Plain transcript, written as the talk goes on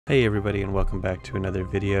Hey everybody, and welcome back to another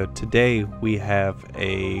video. Today we have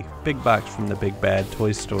a big box from the Big Bad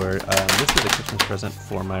Toy Store. This is a Christmas present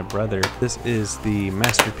for my brother. This is the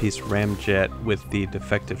Masterpiece Ramjet with the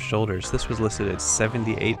Defective Shoulders. This was listed at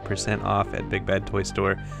 78% off at Big Bad Toy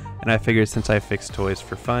Store, and I figured since I fix toys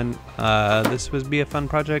for fun, this would be a fun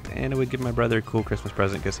project and it would give my brother a cool Christmas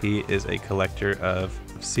present because he is a collector of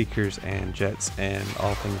Seekers and Jets and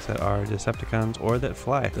all things that are Decepticons or that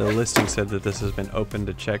fly. The listing said that this has been opened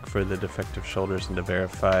to check for the defective shoulders and to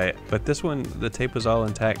verify, but this one, the tape was all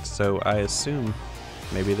intact, so I assume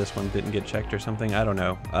maybe this one didn't get checked or something. I don't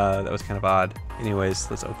know. That was kind of odd.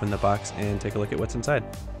 Anyways, let's open the box and take a look at what's inside.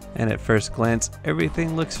 And at first glance,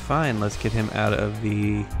 everything looks fine. Let's get him out of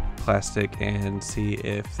the plastic and see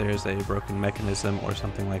if there's a broken mechanism or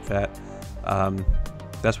something like that.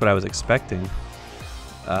 That's what I was expecting.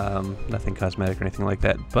 Nothing cosmetic or anything like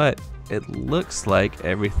that, but it looks like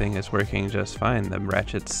everything is working just fine. The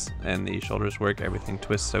ratchets and the shoulders work, everything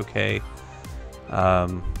twists okay.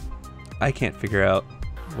 I can't figure out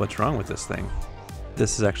what's wrong with this thing.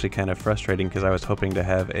 This is actually kind of frustrating because I was hoping to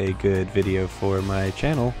have a good video for my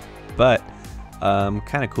channel, but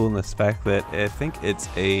kind of cool in the fact that I think it's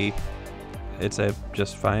a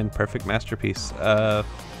just fine, perfect Masterpiece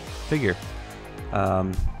figure.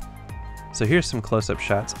 So here's some close-up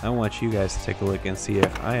shots. I want you guys to take a look and see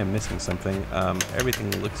if I am missing something. Everything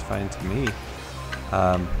looks fine to me.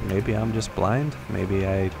 Maybe I'm just blind. Maybe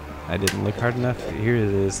I didn't look hard enough. Here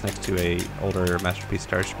it is next to a older Masterpiece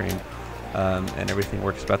Starscream, and everything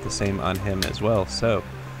works about the same on him as well. So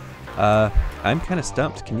I'm kind of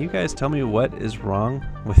stumped. Can you guys tell me what is wrong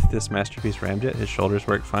with this Masterpiece Ramjet? His shoulders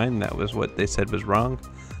work fine. That was what they said was wrong.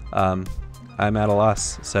 I'm at a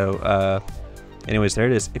loss. So anyways, there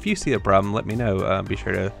it is. If you see a problem, let me know. Be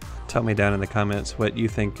sure to tell me down in the comments what you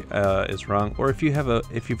think is wrong, or if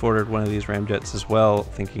you've ordered one of these Ramjets as well,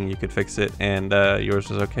 thinking you could fix it and yours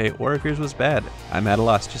was okay, or if yours was bad. I'm at a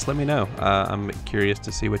loss. Just let me know. I'm curious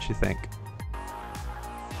to see what you think.